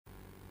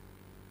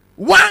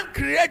One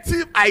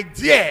creative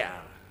idea.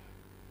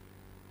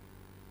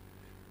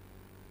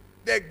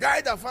 The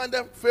guy that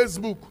founded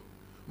Facebook,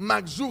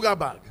 Mark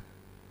Zuckerberg,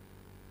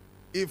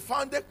 he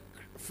founded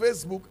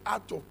Facebook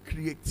out of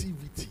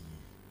creativity.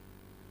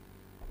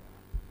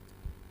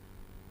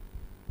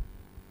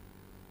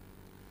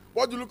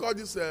 What do you call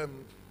this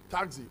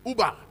taxi?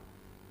 Uber.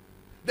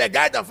 The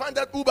guy that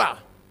founded Uber,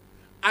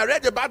 I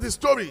read about his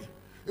story.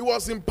 He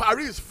was in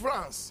Paris,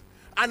 France,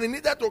 and he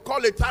needed to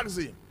call a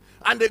taxi.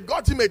 And they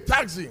got him a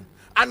taxi,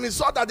 and he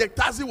saw that the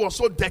taxi was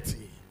so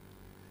dirty.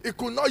 He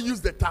could not use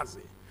the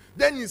taxi.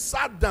 Then he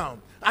sat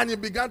down, and he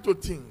began to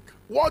think,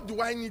 what do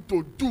I need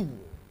to do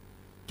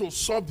to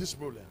solve this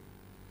problem?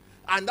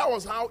 And that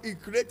was how he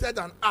created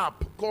an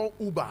app called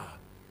Uber.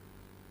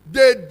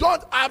 They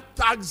don't have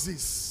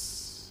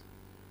taxis,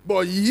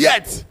 but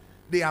yet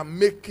they are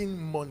making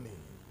money.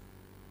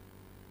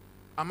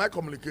 Am I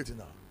communicating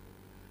now?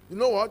 You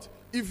know what?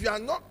 If you are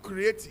not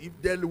creative,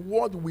 the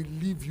world will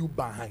leave you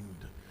behind.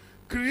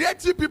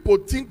 Creative people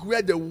think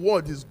where the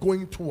world is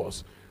going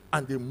towards,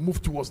 and they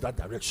move towards that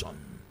direction.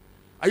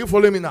 Are you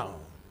following me now?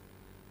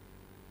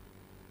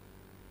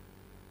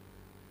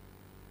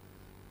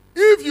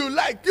 If you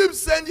like, keep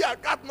sending your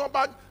account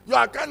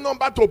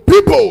number to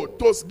people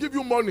to give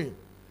you money.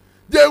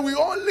 They will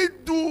only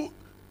do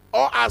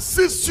or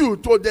assist you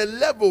to the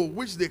level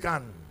which they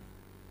can,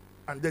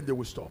 and then they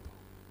will stop.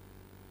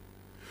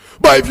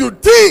 But if you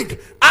think,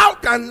 how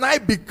can I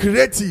be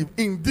creative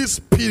in this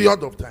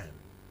period of time?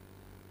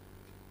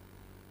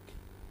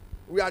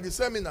 We are at the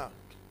seminar,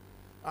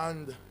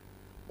 and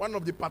one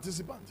of the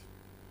participants,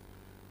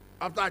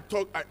 after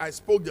I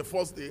spoke the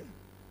first day,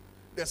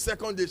 the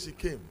second day she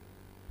came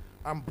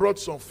and brought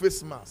some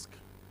face mask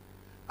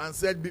and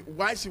said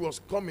while she was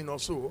coming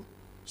also,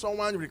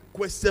 someone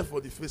requested for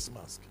the face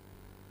mask.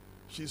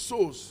 She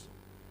sews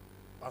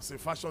as a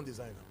fashion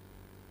designer.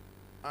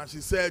 And she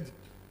said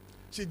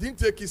she didn't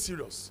take it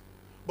serious.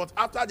 But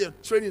after the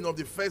training of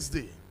the first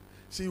day,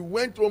 she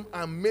went home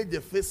and made the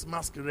face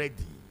mask ready.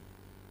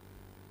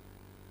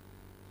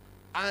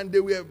 And they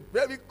were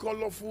very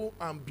colorful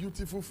and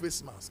beautiful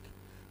face masks.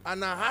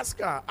 And I asked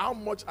her, how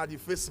much are the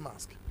face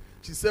masks?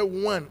 She said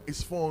one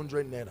is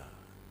 400 naira.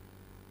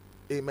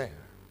 Amen.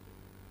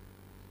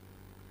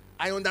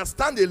 I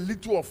understand a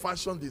little of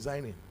fashion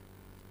designing.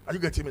 Are you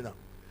getting me now?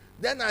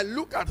 Then I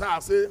look at her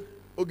and say,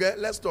 okay,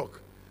 let's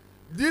talk.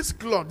 This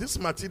cloth, this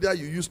material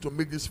you used to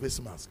make this face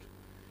mask,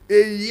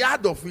 a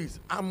yard of it,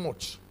 how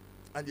much?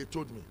 And they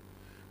told me.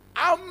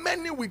 How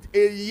many with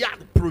a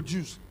yard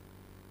produce?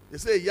 They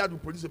say a yard will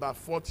produce about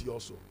 40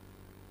 or so.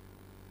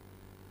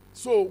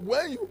 So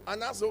when you,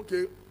 and I say,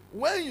 okay,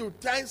 when you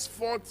times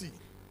 40,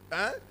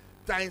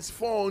 times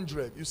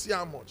 400, you see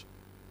how much?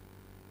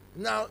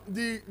 Now,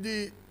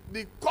 the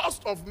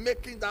cost of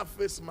making that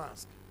face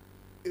mask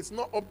is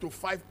not up to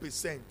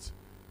 5%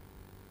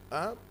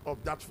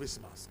 of that face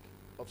mask,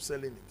 of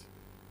selling it.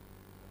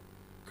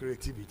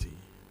 Creativity.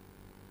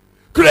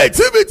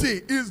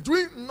 Creativity is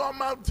doing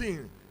normal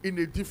thing in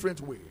a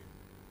different way.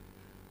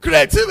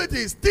 Creativity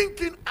is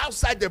thinking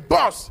outside the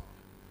box.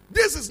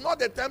 This is not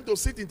the time to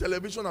sit in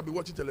television and be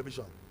watching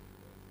television.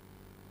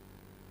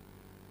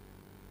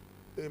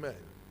 Amen.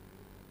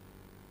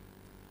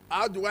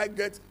 How do I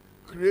get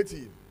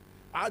creative?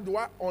 How do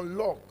I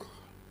unlock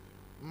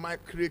my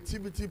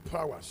creativity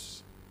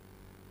powers?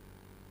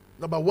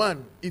 Number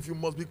one, if you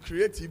must be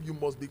creative, you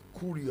must be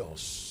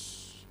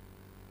curious.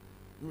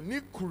 You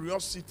need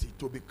curiosity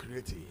to be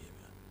creative.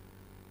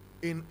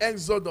 In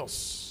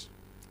Exodus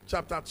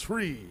chapter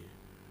 3,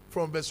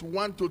 from verse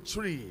 1 to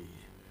 3,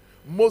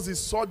 Moses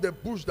saw the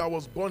bush that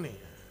was burning.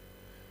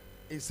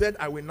 He said,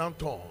 I will now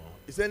turn.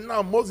 He said,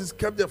 now Moses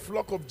kept the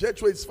flock of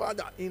Jethro, his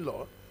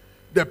father-in-law,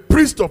 the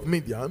priest of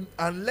Midian,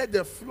 and led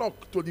the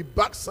flock to the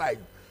backside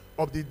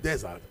of the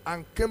desert,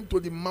 and came to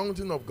the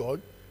mountain of God,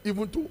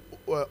 even to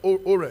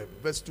Horeb.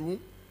 Verse 2.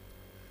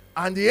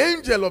 And the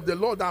angel of the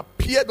Lord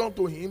appeared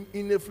unto him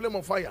in a flame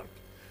of fire,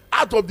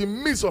 out of the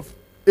midst of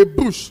a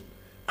bush,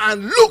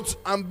 and looked,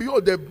 and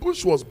behold, the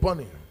bush was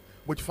burning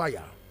with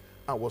fire,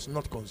 and was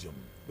not consumed.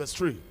 Verse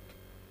 3.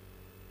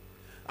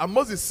 And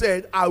Moses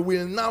said, I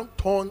will now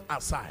turn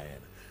aside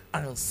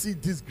and see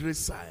this great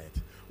sight,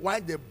 why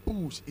the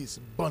bush is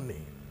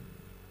burning,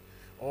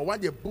 or why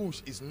the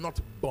bush is not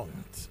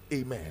burnt.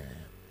 Amen.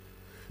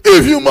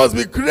 If you must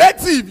be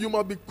creative, you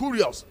must be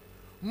curious.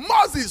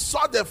 Moses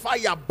saw the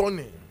fire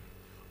burning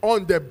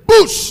on the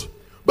bush,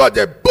 but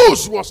the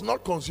bush was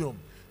not consumed.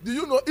 Do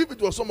you know, if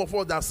it was some of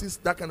us that sees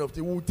that kind of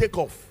thing, we will take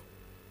off.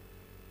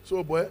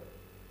 So, boy,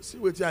 see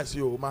what I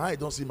see. My eye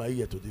don't see my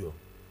ear today.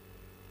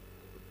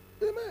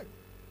 Amen.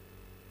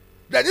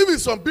 Then even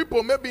some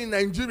people, maybe in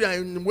Nigeria,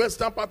 in the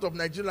western part of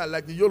Nigeria,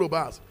 like the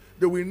Yorubas,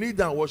 they will kneel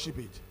down and worship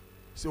it.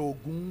 Say,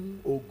 Ogun,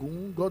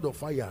 Ogun, God of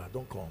fire,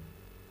 don't come.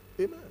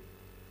 Amen.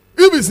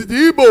 If it's the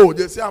Igbo,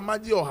 they say,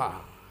 Amadi Oha.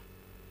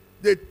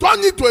 They turn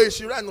it to a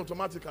shrine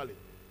automatically.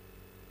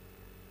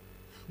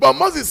 But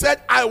Moses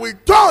said, I will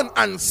turn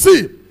and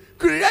see.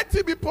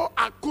 Creative people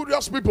are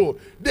curious people.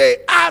 They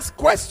ask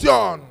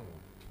questions.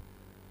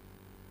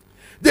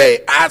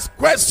 They ask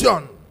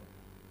questions.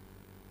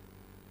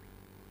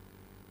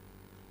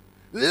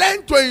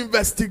 Learn to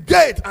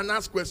investigate and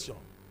ask questions.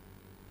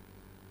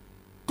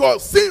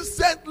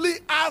 Consistently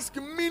ask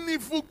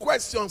meaningful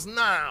questions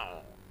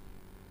now.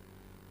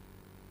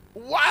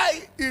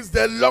 Why is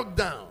the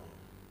lockdown?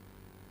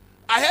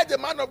 I heard the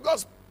man of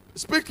God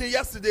speaking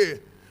yesterday,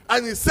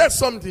 and he said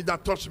something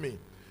that touched me.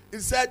 He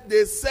said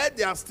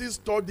they are still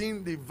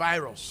studying the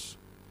virus.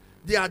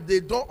 They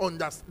don't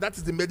understand. That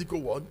is the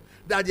medical word.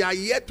 That they are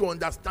yet to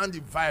understand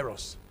the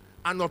virus,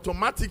 and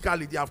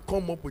automatically they have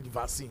come up with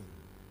vaccine.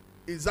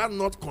 Is that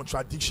not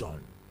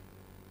contradiction?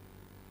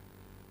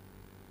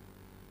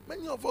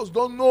 Many of us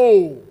don't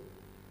know.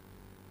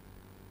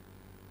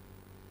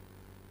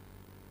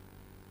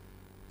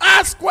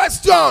 Ask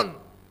question.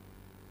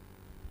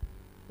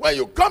 When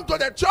you come to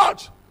the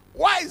church,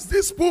 why is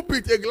this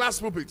pulpit a glass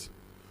pulpit?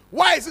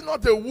 Why is it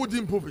not a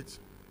wooden pulpit?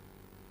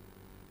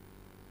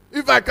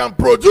 If I can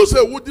produce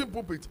a wooden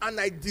pulpit and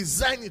I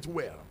design it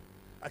well,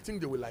 I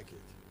think they will like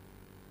it.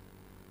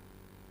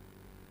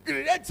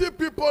 Creative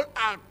people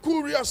are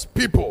curious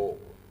people.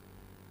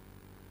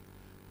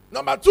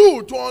 Number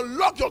 2, to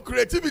unlock your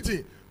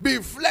creativity, be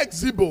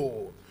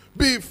flexible.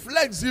 Be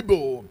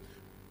flexible.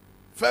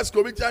 1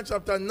 Corinthians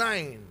chapter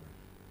 9,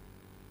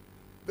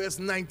 verse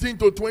 19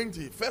 to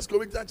 20. 1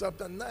 Corinthians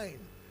chapter 9,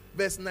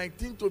 verse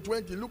 19 to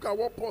 20. Look at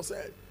what Paul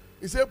said.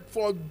 He said,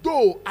 for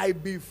though I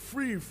be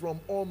free from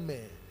all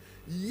men,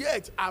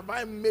 yet have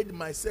I made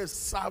myself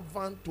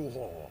servant to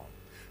all,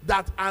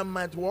 that I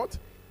might what?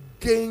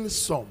 Gain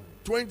some.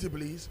 20,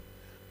 please.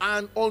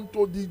 And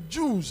unto the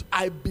Jews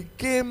I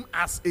became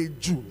as a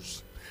Jew,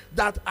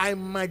 that I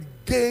might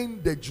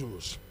gain the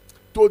Jews.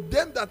 To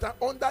them that are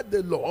under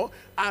the law,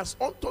 as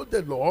unto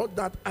the law,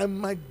 that I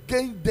might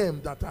gain them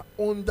that are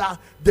under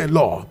the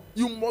law.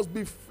 You must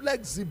be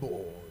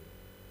flexible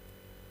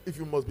if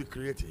you must be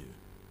creative.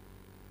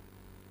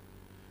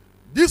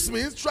 This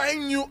means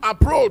trying new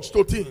approach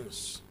to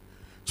things.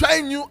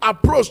 Trying new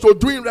approach to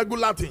doing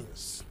regular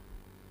things.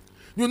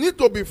 You need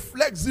to be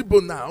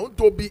flexible now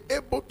to be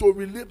able to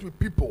relate with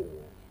people.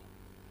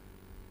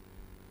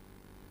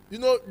 You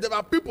know, there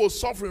are people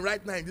suffering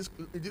right now in this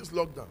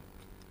lockdown.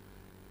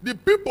 The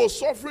people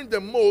suffering the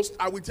most,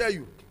 I will tell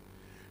you,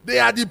 they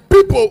are the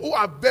people who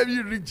are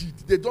very rigid.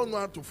 They don't know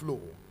how to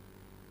flow.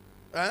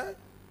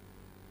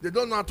 They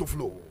don't know how to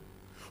flow.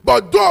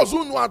 But those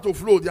who know how to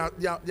flow,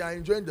 they are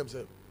enjoying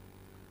themselves.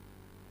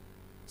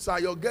 So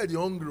you'll get the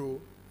hungry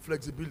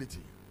flexibility.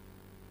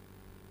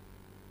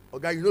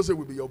 Okay, you know, say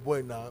we'll be your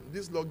boy now.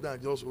 This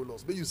lockdown just hold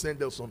us. Maybe you send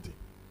them something.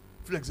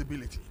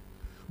 Flexibility.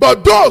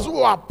 But those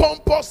who are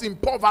pompous in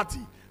poverty,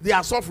 they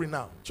are suffering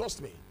now.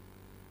 Trust me.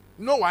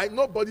 You know why?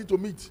 Nobody to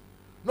meet.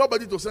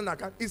 Nobody to send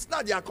account. It's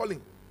not their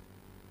calling.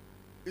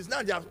 It's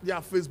not they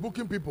are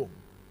Facebooking people.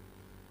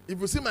 If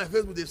you see my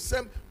Facebook, they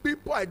send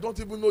people I don't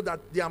even know that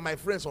they are my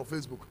friends on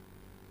Facebook.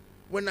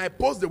 When I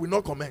post, they will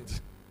not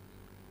comment.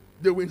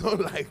 They will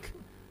not like.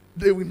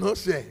 They will not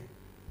share.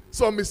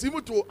 Some is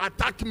even to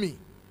attack me.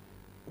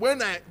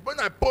 When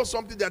I post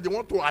something that they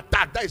want to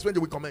attack, that is when they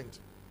will comment.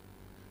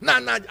 Now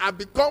I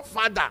become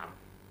father,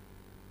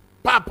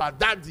 papa,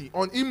 daddy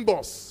on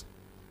inbox.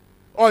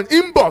 On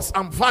inbox,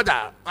 I'm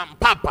father, I'm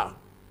papa.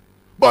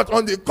 But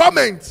on the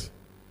comment,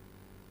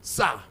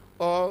 sir,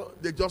 or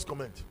they just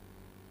comment.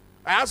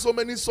 I have so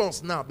many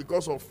sons now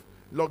because of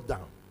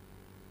lockdown.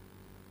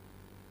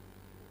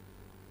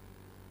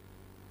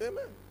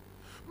 Amen.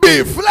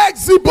 Be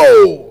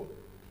flexible.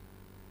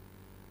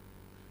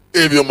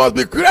 If you must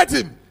be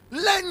creative,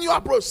 learn your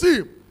approach.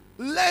 See,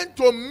 learn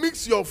to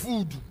mix your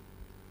food.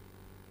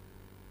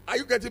 Are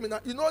you getting me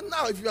now? You know,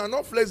 now if you are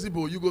not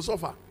flexible, you go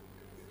suffer.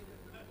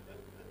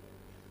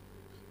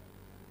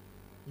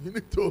 You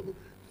need to.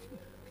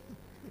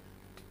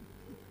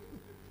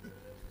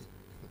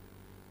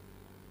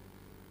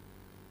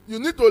 You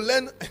need to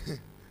learn.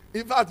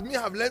 In fact, me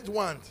have learned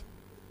one.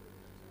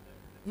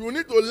 You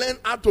need to learn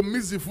how to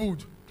mix the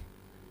food.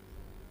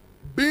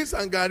 Beans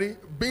and gari,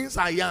 beans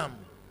and yam,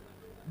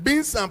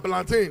 beans and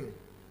plantain.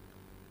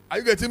 Are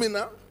you getting me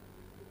now?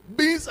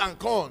 Beans and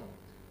corn.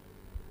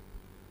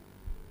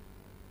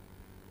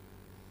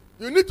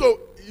 You need to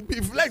be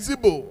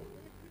flexible.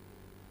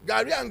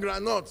 Gari and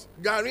granite,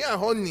 gari and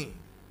honey.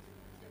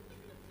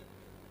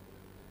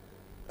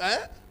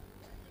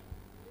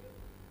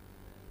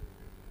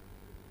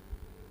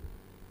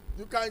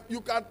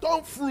 You can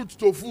turn fruit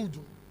to food.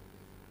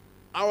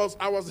 I was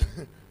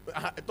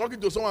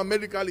talking to someone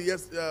medically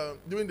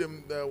during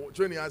the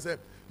training. I said,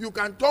 you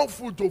can turn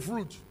food to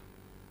fruit.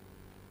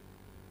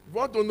 If you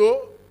want to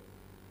know,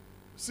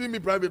 see me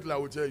privately, I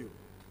will tell you.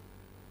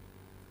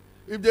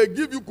 If they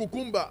give you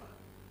cucumber,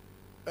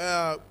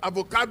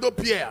 avocado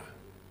pear,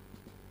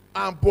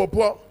 and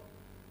pawpaw,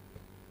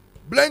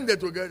 blend them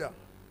together,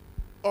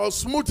 or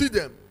smoothie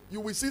them,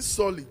 you will see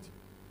solid.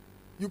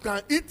 You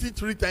can eat it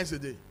 3 times a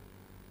day,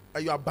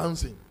 and you are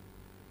bouncing.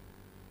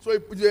 So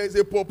if there is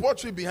a pawpaw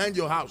tree behind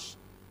your house,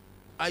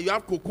 and you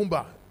have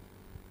cucumber,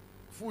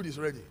 food is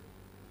ready.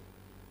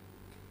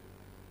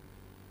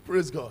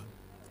 Praise God.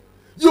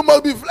 You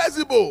must be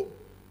flexible.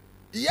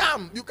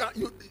 Yam, you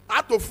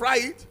have to fry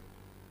it,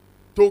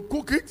 to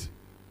cook it,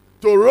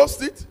 to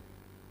roast it,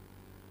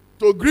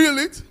 to grill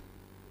it.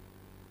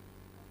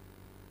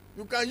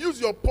 You can use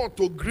your pot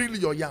to grill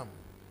your yam.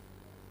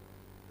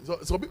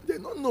 So people, they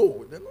don't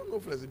know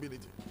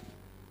flexibility.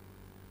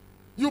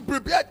 You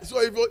prepare, so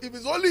if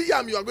it's only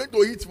yam you are going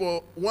to eat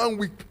for 1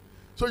 week,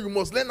 so you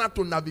must learn how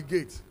to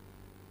navigate.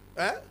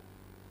 You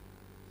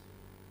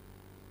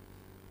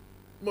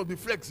must be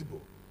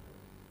flexible.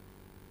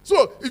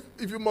 So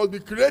if you must be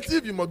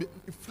creative, you must be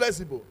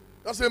flexible.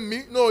 Don't say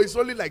me, no, it's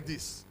only like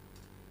this.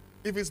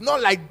 If it's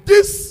not like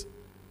this,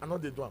 I know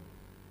they do them.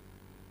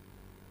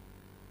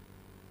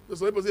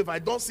 So people say, if I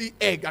don't see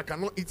egg, I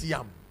cannot eat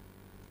yam.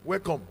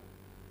 Welcome.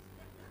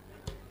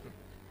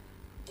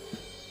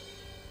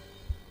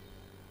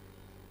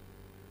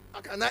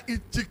 How can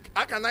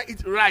I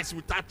eat rice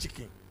without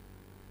chicken?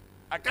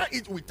 I can't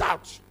eat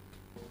without.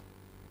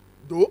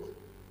 Though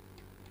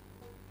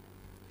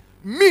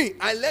me,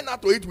 I learned how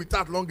to eat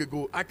without long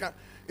ago. I can,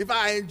 if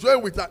I enjoy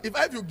without.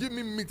 If you give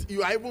me meat,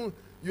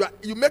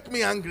 you make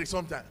me angry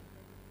sometimes.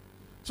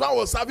 So I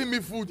was serving me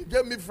food. He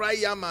gave me fried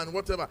yam and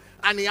whatever,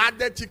 and he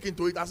added chicken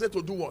to it. I said,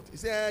 to do what? He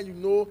said,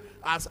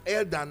 as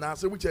elder now. I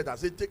said, which elder? I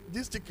said, take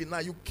this chicken now.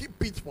 You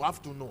keep it for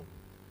afternoon.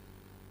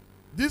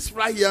 This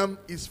fried yam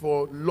is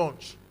for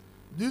lunch.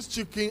 This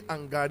chicken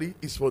and gari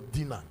is for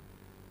dinner.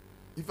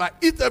 If I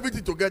eat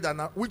everything together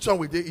now, which one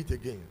will they eat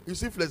again? You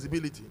see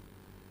flexibility.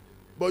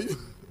 But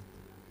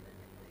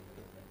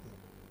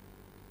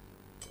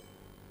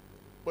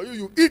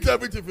you eat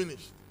everything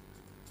finished.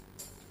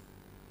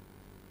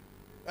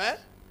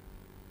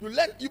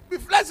 You be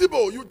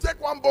flexible. You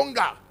take one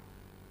bonga,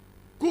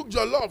 cook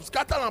jollof,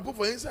 scatter and put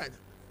for inside.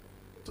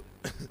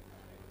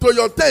 To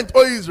your tent,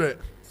 O Israel.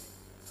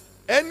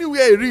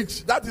 Anywhere you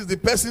reach, that is the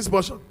person's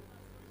portion.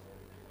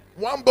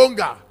 One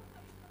bonga.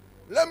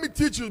 Let me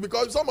teach you,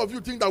 because some of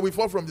you think that we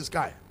fall from the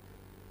sky.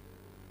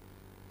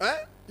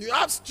 You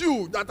have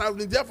stew that has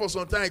been there for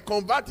some time.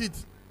 Convert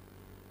it.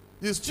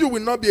 The stew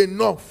will not be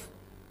enough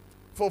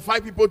for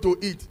 5 people to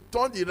eat.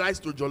 Turn the rice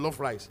to jollof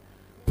rice.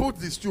 Put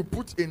the stew,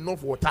 put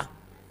enough water.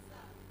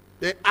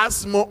 Then add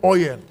small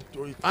oil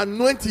to it.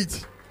 Anoint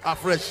it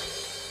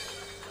afresh.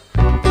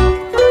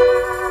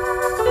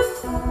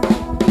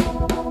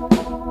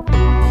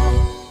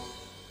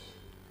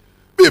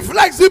 Be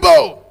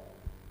flexible.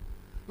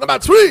 Number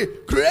 3,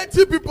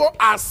 creative people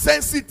are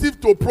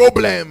sensitive to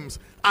problems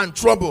and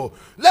trouble.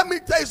 Let me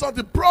tell you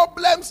something.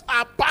 Problems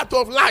are part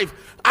of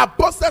life. I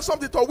posted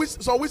something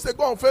some weeks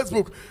ago on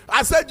Facebook.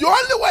 I said the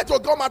only way to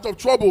come out of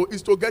trouble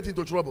is to get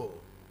into trouble.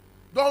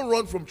 Don't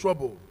run from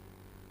trouble.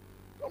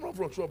 Don't run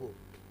from trouble.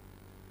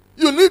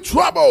 You need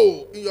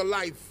trouble in your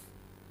life.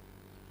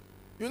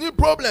 You need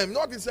problem. You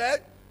know what he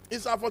said? In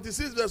Psalm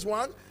 46 verse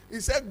 1,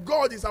 he said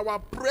God is our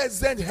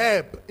present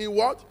help. In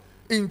what?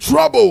 In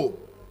trouble.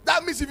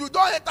 That means if you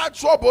don't enter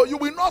trouble, you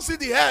will not see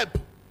the help.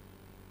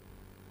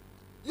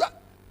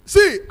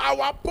 See,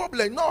 our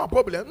problem, not our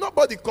problem.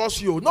 Nobody caused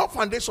you. No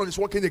foundation is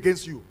working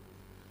against you.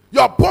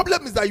 Your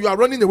problem is that you are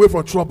running away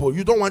from trouble.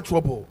 You don't want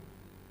trouble.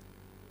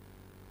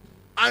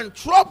 And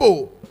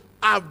trouble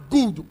are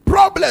good.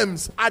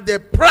 Problems are the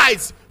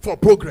price for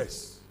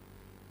progress.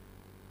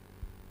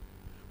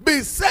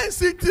 Be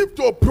sensitive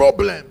to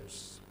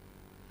problems.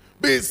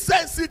 Be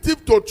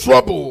sensitive to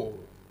trouble.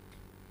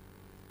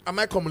 Am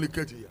I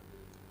communicating here?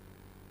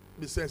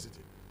 Be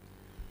sensitive.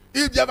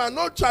 If there are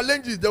no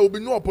challenges, there will be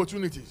no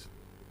opportunities.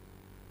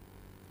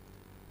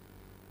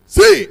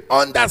 See,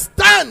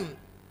 understand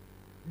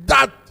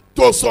that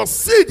to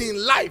succeed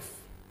in life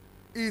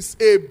is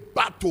a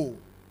battle.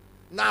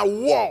 Now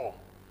war.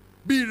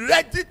 Be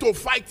ready to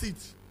fight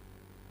it.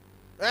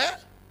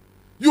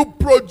 You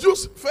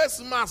produce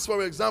face mask,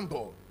 for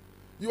example.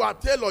 You are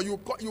tailor, you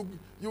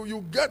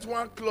get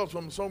one cloth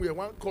from somewhere,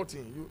 one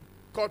cutting, you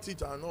cut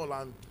it and all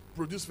and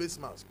produce face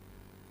mask.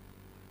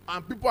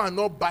 And people are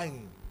not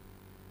buying.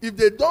 If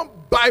they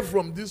don't buy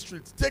from this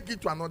street, take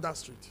it to another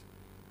street.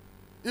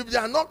 If they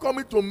are not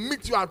coming to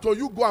meet you at all,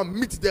 you go and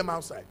meet them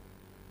outside.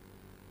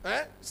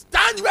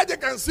 Stand where they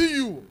can see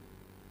you.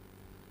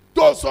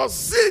 To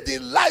succeed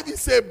in life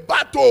is a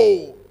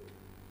battle.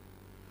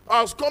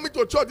 I was coming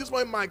to church this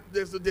morning.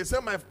 They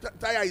said my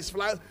tire is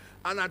flat,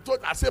 and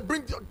I said,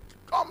 bring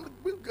car,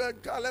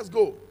 let's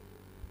go.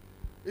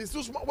 It's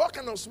too small. What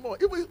kind of small?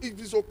 Even if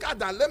it's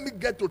Okada, let me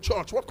get to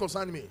church. What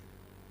concerns me?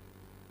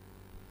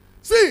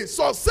 See,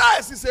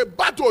 success is a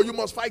battle. You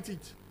must fight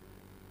it.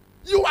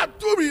 You are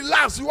too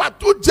relaxed. You are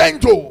too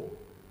gentle.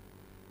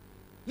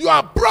 Your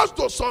approach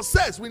to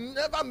success will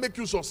never make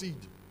you succeed.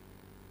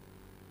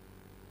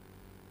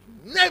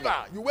 Never.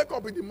 You wake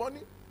up in the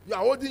morning, you are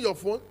holding your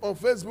phone on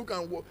Facebook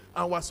and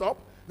WhatsApp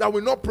that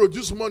will not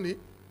produce money.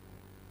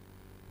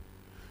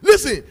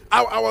 Listen,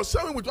 I was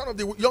sharing with one of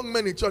the young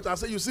men in church. I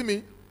said, you see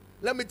me?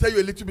 Let me tell you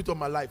a little bit of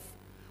my life.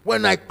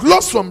 When I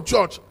close from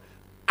church,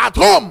 at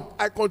home,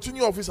 I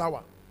continue office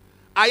hour.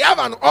 I have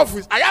an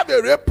office. I have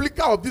a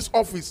replica of this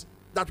office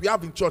that we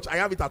have in church. I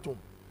have it at home.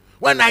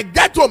 When I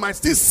get home, I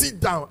still sit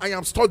down. I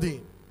am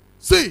studying.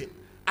 See,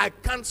 I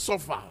can't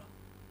suffer.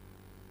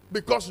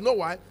 Because you know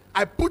why?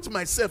 I put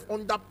myself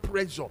under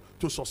pressure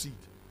to succeed.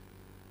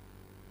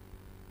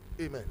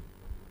 Amen.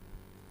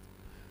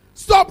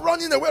 Stop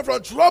running away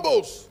from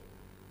troubles.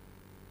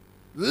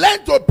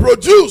 Learn to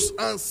produce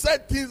and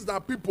set things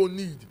that people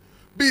need.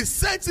 Be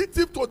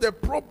sensitive to the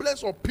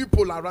problems of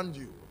people around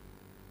you.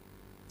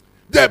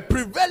 The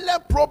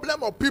prevalent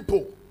problem of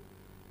people.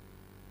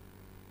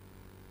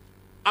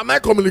 Am I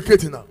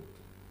communicating now?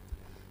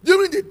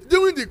 During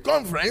the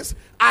conference,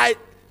 I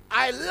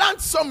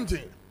learned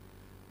something.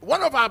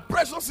 One of our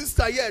precious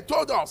sisters here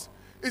told us.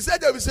 He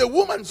said there is a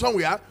woman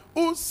somewhere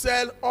who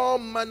sells all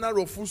manner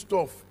of food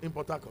stuff in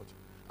Port Harcourt.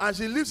 And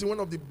she lives in one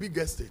of the big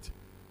estates.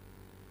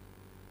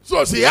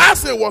 So she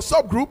has a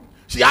WhatsApp group.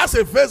 She has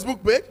a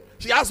Facebook page.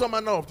 She has all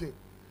manner of things.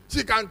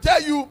 She can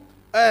tell you,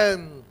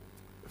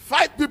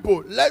 5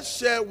 people, let's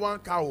share one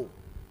cow.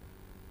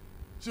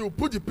 She will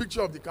put the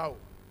picture of the cow.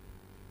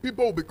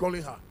 People will be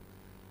calling her.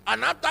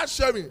 And after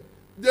sharing,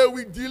 they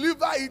will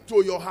deliver it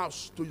to your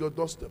house, to your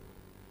doorstep.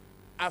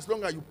 As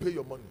long as you pay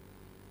your money.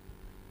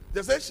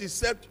 They say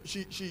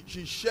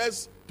she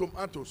shares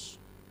tomatoes,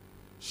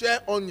 share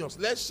onions.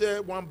 Let's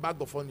share one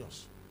bag of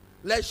onions.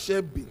 Let's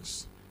share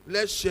beans.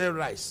 Let's share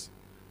rice.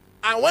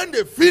 And when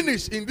they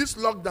finish in this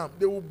lockdown,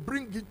 they will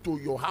bring it to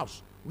your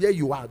house where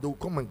you are. They will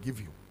come and give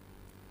you.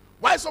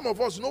 Why some of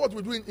us, you know what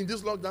we're doing in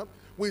this lockdown?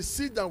 We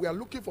sit down, we are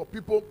looking for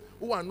people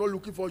who are not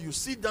looking for you.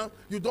 Sit down,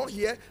 you don't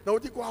hear. Now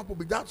what will happen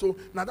with that? So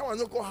now that one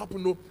not going to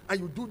happen, no, and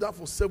you do that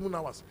for 7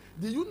 hours.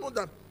 Do you know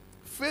that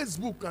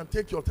Facebook can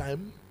take your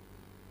time?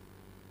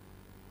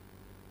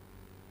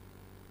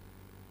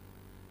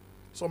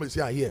 Somebody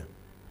say, I hear.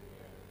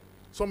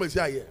 Somebody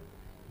say, I hear.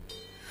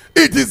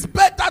 It is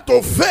better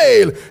to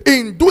fail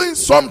in doing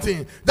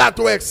something than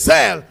to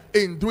excel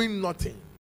in doing nothing.